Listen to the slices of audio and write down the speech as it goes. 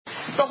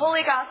The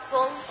Holy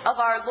Gospel of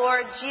our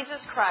Lord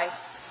Jesus Christ,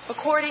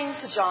 according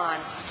to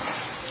John.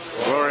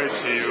 Glory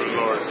to you,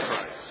 Lord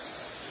Christ.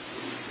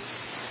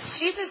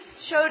 Jesus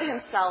showed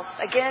himself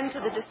again to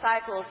the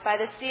disciples by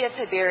the Sea of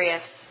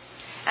Tiberias,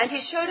 and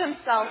he showed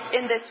himself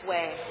in this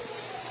way.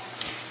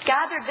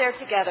 Gathered there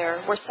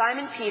together were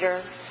Simon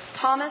Peter,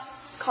 Thomas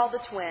called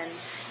the twin,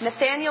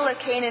 Nathanael of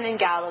Cana in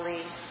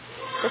Galilee,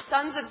 the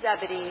sons of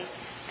Zebedee,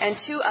 and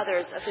two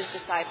others of his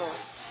disciples.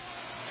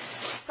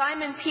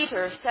 Simon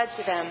Peter said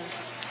to them,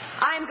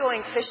 "I am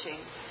going fishing."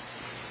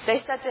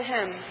 They said to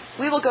him,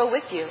 "We will go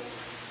with you."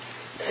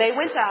 They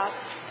went out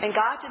and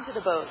got into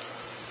the boat,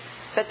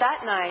 but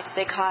that night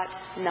they caught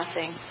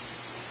nothing.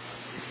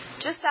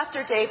 Just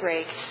after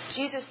daybreak,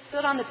 Jesus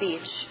stood on the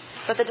beach,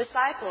 but the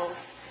disciples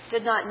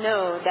did not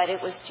know that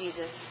it was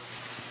Jesus.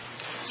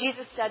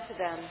 Jesus said to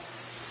them,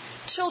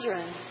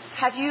 "Children,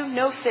 have you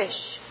no fish?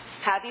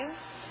 Have you?"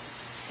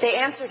 They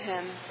answered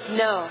him,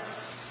 "No."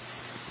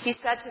 He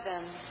said to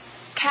them,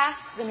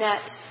 "Cast the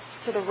net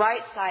to the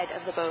right side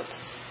of the boat,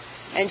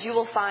 and you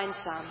will find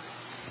some."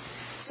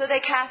 So they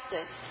cast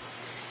it,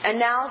 and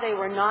now they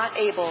were not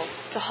able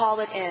to haul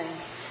it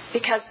in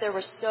because there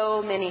were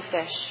so many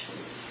fish.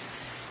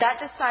 That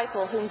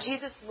disciple whom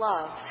Jesus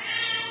loved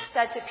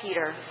said to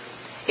Peter,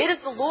 "It is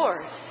the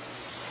Lord."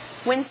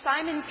 When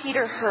Simon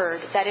Peter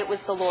heard that it was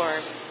the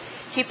Lord,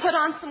 he put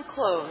on some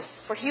clothes,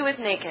 for he was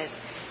naked,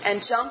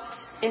 and jumped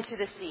into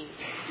the sea.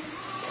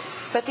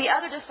 But the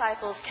other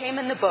disciples came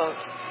in the boat,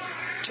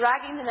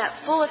 dragging the net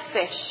full of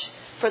fish,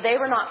 for they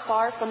were not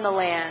far from the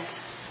land,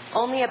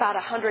 only about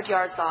 100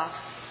 yards off.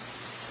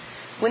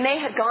 When they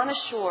had gone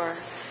ashore,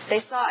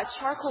 they saw a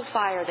charcoal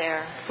fire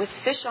there, with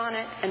fish on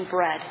it and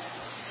bread.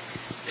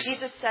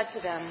 Jesus said to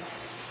them,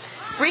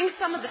 "Bring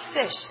some of the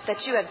fish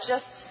that you have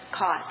just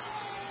caught."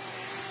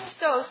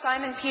 So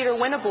Simon Peter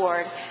went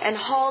aboard and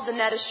hauled the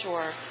net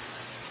ashore,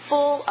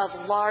 full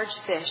of large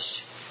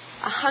fish,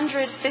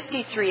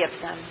 153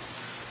 of them.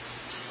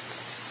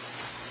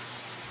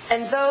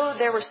 And though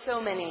there were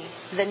so many,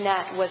 the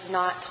net was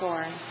not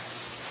torn.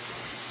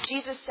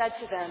 Jesus said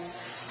to them,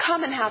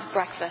 "Come and have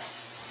breakfast."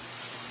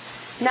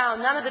 Now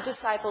none of the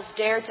disciples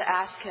dared to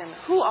ask him,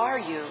 "Who are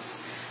you?"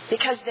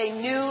 because they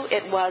knew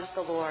it was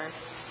the Lord.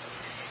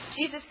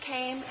 Jesus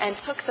came and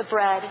took the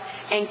bread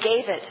and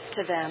gave it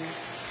to them,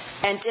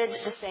 and did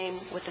the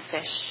same with the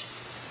fish.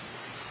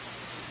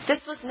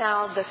 This was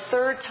now the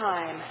third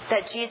time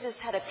that Jesus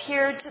had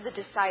appeared to the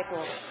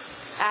disciples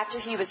after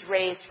he was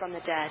raised from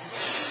the dead.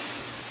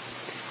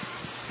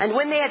 And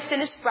when they had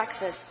finished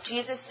breakfast,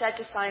 Jesus said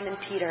to Simon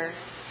Peter,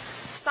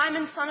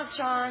 "Simon, son of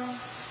John,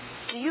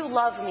 do you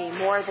love me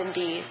more than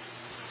these?"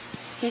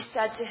 He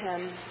said to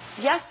him,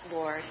 "Yes,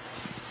 Lord,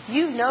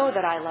 you know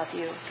that I love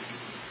you."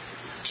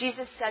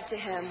 Jesus said to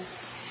him,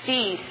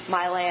 "Feed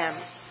my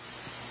lambs."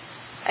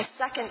 A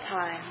second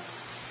time,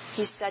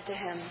 he said to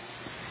him,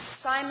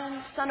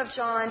 "Simon, son of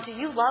John, do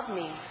you love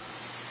me?"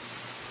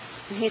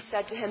 And he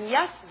said to him,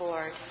 "Yes,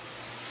 Lord,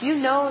 you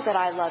know that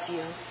I love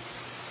you."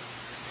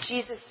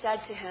 Jesus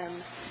said to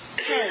him,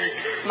 "Tend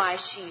my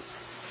sheep."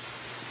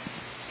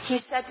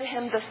 He said to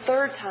him the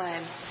third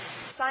time,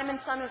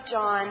 "Simon, son of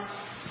John,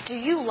 do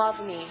you love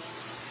me?"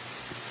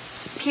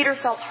 Peter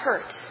felt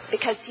hurt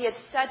because he had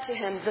said to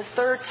him the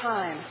third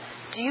time,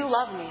 "Do you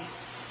love me?"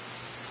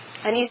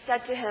 And he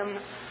said to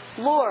him,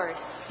 "Lord,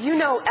 you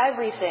know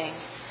everything.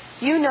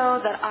 You know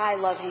that I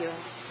love you."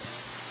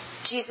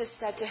 Jesus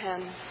said to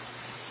him,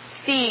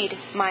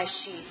 "Feed my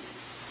sheep.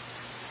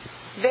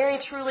 Very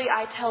truly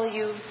I tell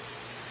you,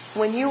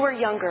 when you were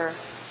younger,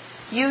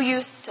 you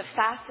used to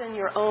fasten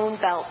your own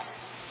belt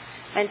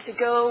and to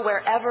go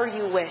wherever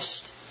you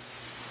wished.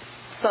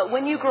 But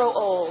when you grow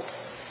old,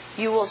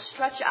 you will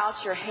stretch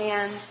out your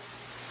hands,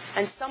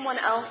 and someone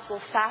else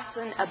will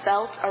fasten a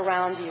belt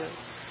around you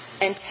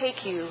and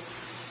take you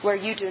where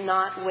you do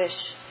not wish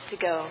to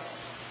go."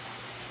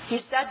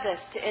 He said this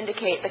to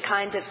indicate the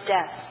kind of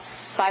death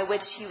by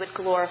which he would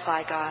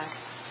glorify God.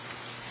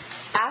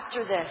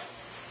 After this,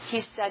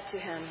 he said to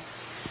him,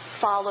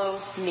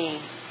 "Follow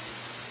me."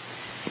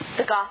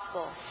 The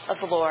Gospel of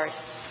the Lord.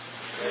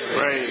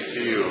 Praise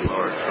to you,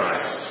 Lord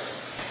Christ.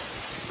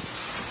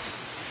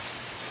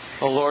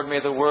 O Lord, may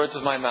the words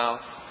of my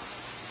mouth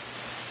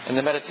and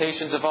the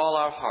meditations of all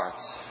our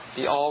hearts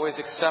be always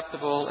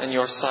acceptable in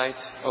your sight,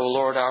 O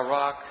Lord, our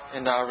rock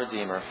and our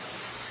Redeemer.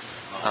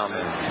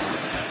 Amen.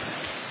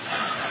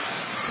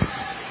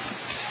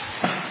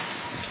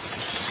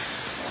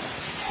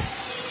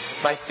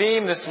 My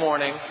theme this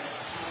morning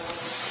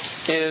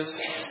is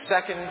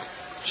second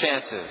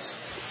chances.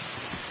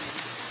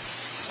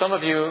 Some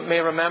of you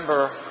may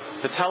remember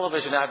the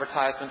television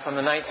advertisement from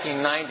the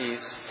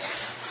 1990s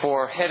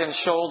for Head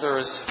 &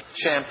 Shoulders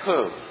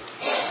shampoo.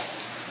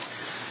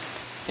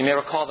 You may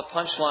recall the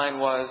punchline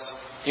was,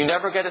 "You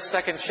never get a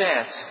second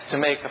chance to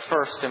make a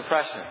first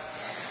impression."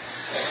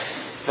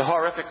 The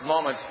horrific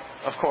moment,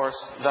 of course,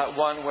 that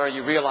one where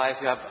you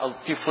realize you have a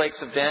few flakes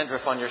of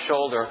dandruff on your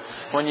shoulder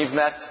when you've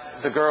met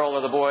the girl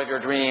or the boy of your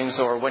dreams,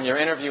 or when you're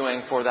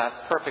interviewing for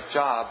that perfect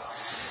job,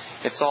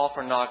 it's all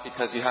for naught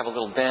because you have a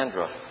little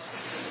dandruff.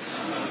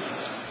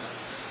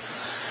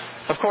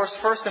 Of course,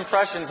 first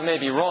impressions may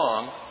be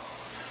wrong,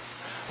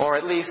 or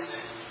at least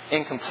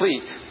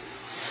incomplete.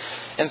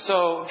 And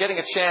so getting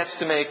a chance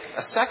to make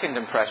a second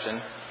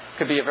impression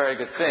could be a very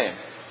good thing.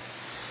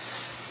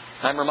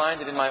 I'm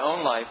reminded in my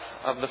own life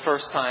of the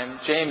first time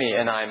Jamie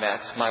and I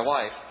met, my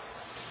wife.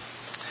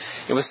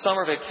 It was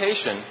summer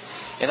vacation,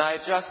 and I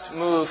had just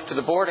moved to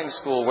the boarding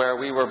school where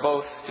we were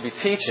both to be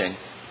teaching.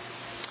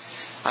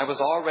 I was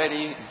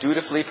already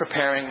dutifully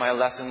preparing my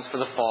lessons for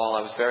the fall.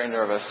 I was very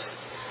nervous,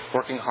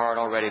 working hard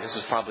already. This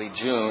was probably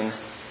June.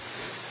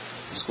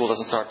 School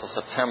doesn't start till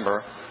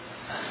September.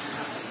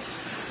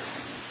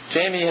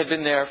 Jamie had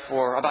been there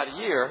for about a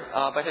year,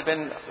 but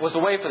was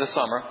away for the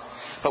summer,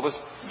 but was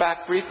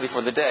back briefly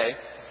for the day.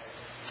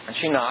 And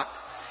she knocked,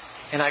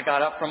 and I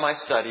got up from my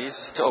studies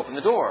to open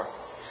the door.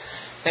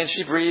 And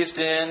she breezed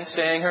in,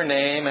 saying her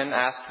name, and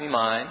asked me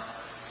mine.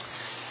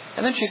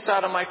 And then she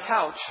sat on my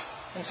couch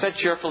and said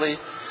cheerfully,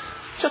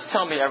 "Just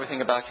tell me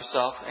everything about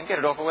yourself and get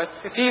it over with.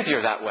 It's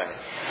easier that way."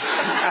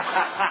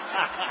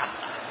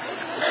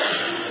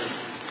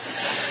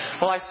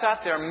 Well, I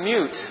sat there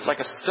mute like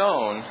a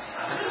stone.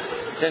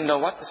 Didn't know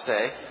what to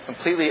say.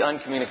 Completely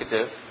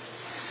uncommunicative.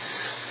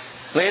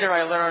 Later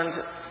I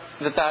learned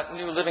that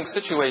new living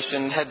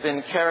situation had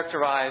been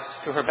characterized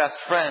to her best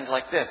friend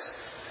like this: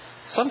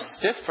 "Some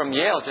stiff from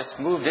Yale just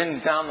moved in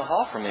down the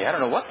hall from me. I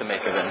don't know what to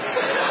make of him."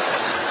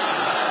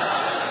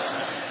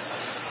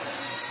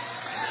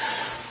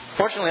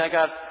 Fortunately, I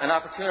got an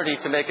opportunity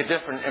to make a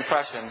different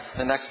impression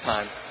the next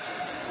time.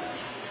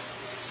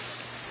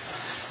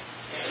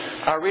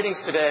 Our readings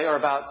today are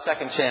about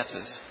second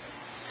chances.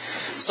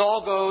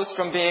 Saul goes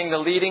from being the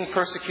leading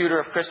persecutor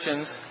of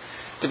Christians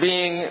to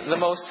being the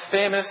most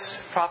famous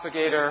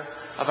propagator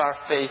of our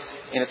faith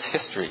in its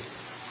history.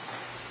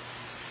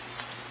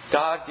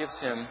 God gives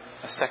him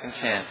a second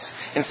chance.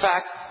 In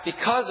fact,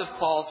 because of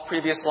Paul's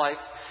previous life,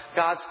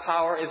 God's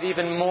power is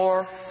even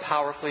more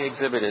powerfully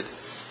exhibited.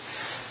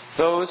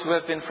 Those who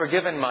have been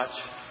forgiven much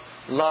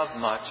love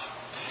much.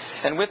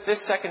 And with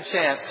this second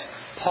chance,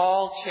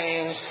 Paul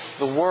changed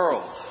the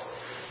world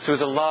through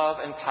the love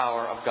and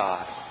power of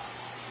God.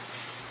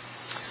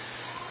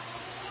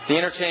 The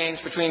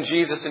interchange between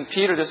Jesus and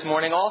Peter this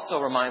morning also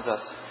reminds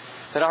us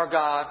that our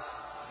God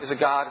is a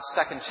God of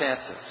second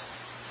chances.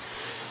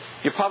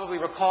 You probably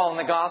recall in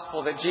the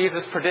Gospel that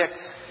Jesus predicts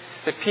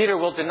that Peter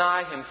will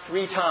deny him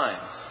 3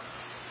 times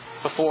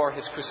before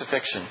his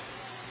crucifixion.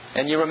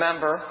 And you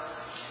remember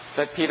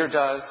that Peter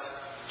does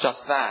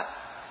just that.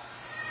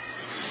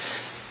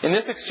 In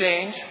this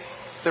exchange,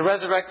 the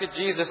resurrected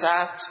Jesus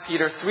asks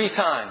Peter 3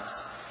 times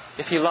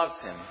if he loves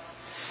him,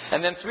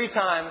 and then 3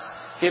 times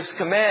gives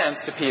commands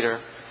to Peter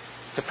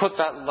to put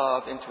that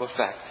love into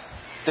effect.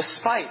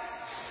 Despite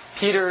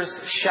Peter's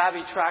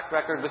shabby track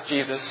record with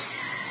Jesus,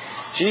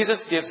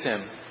 Jesus gives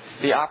him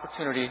the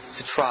opportunity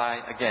to try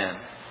again.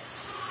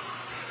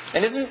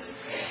 And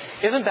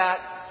isn't that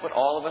what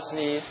all of us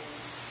need?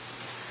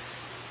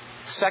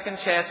 Second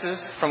chances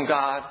from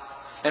God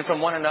and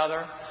from one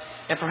another,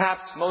 and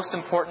perhaps most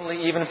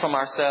importantly, even from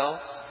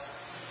ourselves.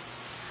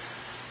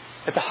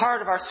 At the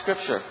heart of our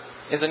Scripture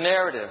is a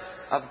narrative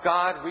of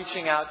God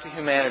reaching out to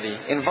humanity,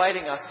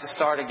 inviting us to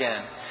start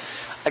again.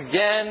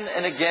 Again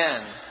and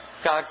again,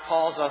 God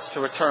calls us to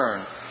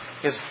return,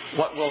 is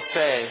what we'll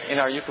say in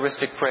our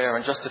Eucharistic prayer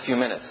in just a few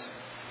minutes.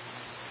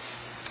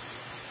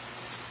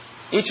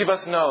 Each of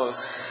us knows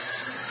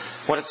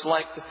what it's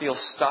like to feel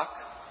stuck,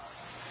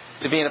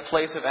 to be in a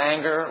place of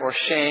anger or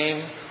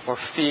shame or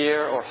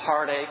fear or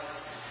heartache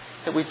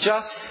that we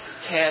just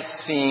can't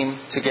seem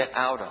to get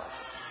out of.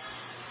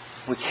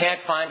 We can't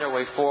find our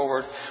way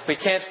forward. We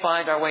can't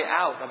find our way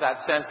out of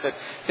that sense that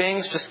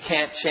things just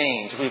can't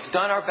change. We've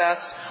done our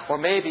best, or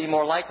maybe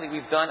more likely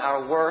we've done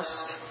our worst,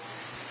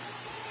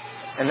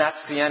 and that's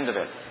the end of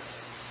it.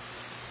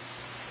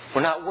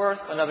 We're not worth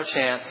another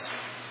chance.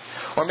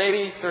 Or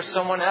maybe there's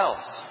someone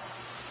else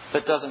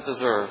that doesn't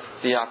deserve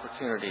the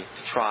opportunity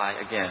to try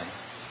again.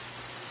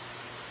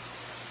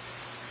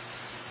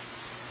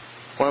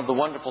 One of the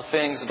wonderful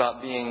things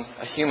about being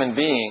a human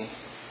being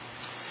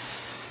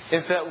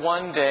is that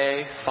one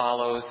day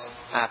follows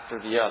after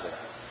the other.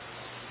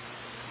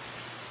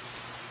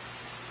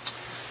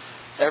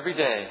 Every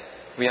day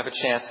we have a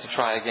chance to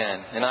try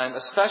again. And I'm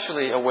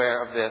especially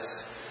aware of this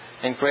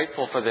and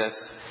grateful for this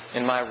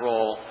in my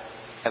role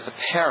as a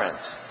parent.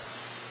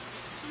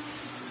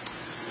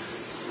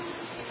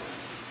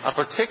 A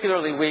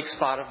particularly weak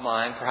spot of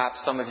mine, perhaps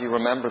some of you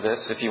remember this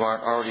if you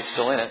aren't already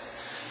still in it,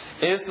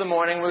 is the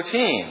morning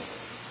routine.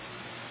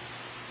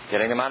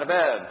 Getting them out of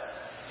bed,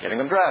 getting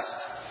them dressed,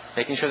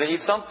 making sure they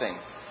eat something,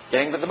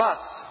 getting to the bus,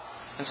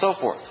 and so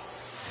forth.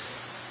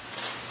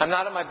 I'm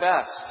not at my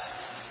best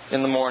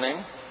in the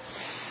morning,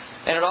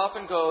 and it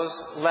often goes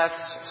less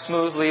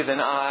smoothly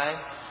than I,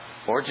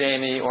 or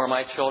Jamie, or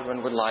my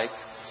children would like.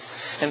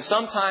 And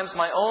sometimes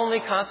my only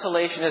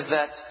consolation is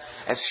that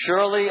as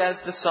surely as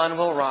the sun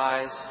will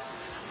rise,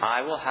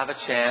 I will have a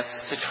chance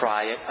to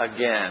try it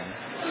again.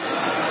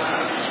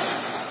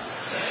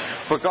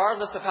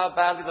 Regardless of how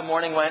badly the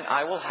morning went,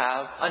 I will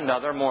have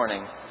another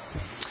morning.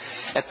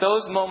 At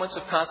those moments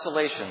of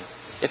consolation,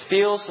 It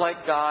feels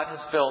like God has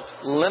built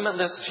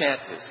limitless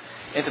chances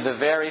into the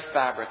very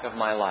fabric of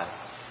my life.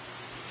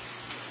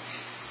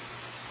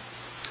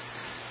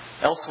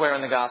 Elsewhere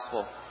in the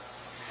Gospel,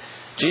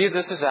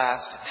 Jesus is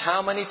asked,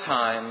 how many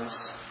times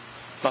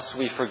must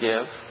we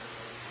forgive?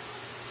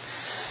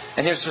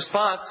 And his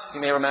response,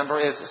 you may remember,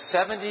 is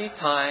 70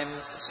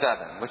 times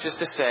 7, which is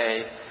to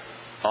say,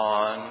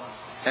 on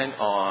and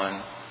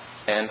on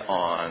and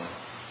on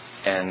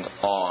and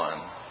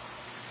on.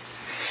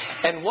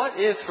 And what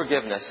is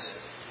forgiveness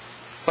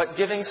but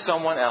giving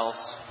someone else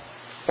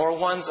or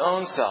one's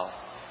own self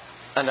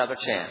another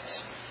chance?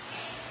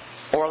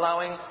 Or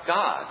allowing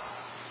God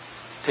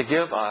to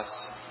give us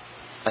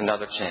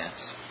another chance?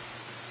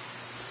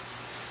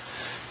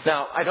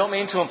 Now, I don't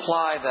mean to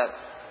imply that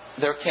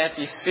there can't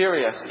be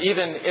serious,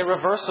 even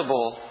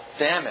irreversible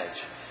damage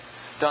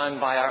done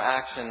by our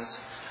actions,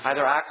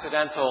 either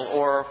accidental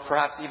or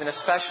perhaps even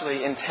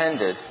especially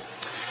intended.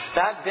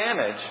 That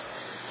damage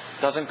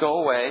doesn't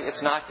go away.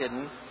 It's not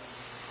hidden.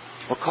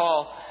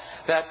 Recall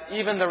that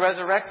even the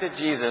resurrected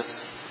Jesus,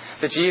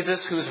 the Jesus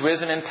who's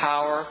risen in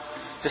power,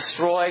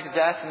 destroyed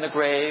death in the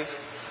grave,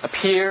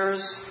 appears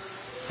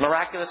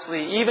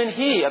miraculously. Even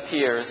He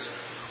appears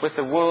with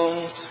the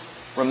wounds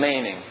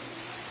remaining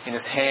in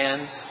His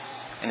hands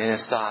and in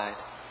His side.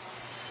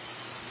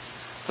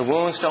 The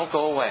wounds don't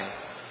go away.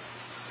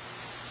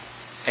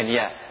 And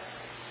yet,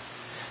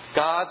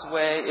 God's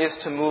way is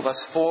to move us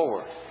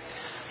forward,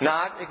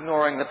 not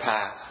ignoring the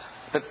past,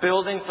 but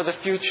building for the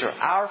future,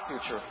 our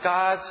future,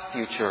 God's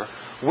future,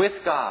 with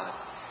God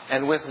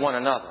and with one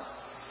another.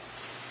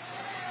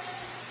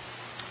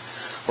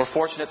 We're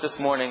fortunate this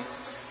morning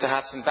to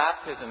have some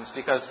baptisms,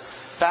 because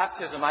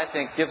baptism, I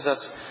think, gives us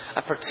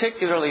a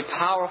particularly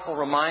powerful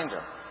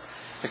reminder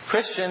that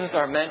Christians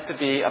are meant to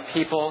be a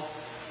people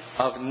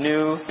of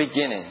new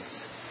beginnings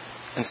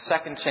and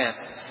second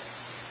chances.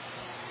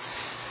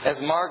 As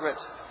Margaret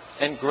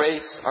and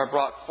Grace are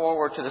brought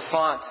forward to the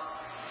font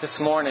this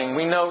morning,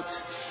 we note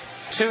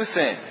two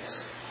things.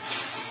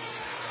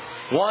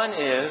 One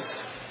is,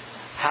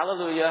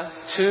 hallelujah,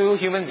 two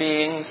human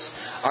beings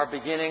are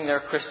beginning their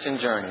Christian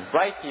journey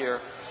right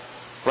here,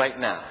 right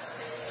now.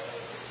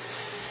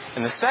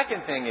 And the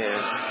second thing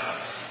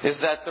is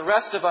that the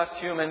rest of us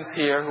humans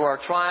here who are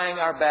trying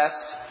our best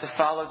to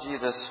follow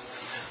Jesus,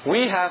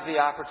 we have the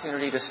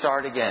opportunity to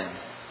start again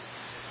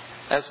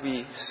as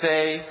we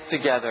say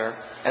together,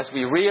 as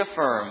we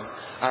reaffirm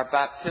our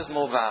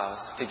baptismal vows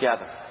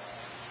together.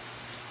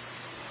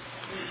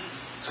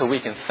 So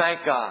we can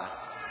thank God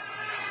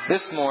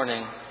this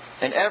morning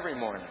and every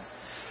morning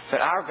that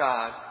our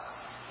God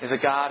is a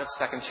God of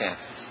second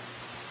chances.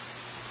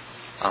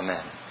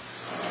 Amen.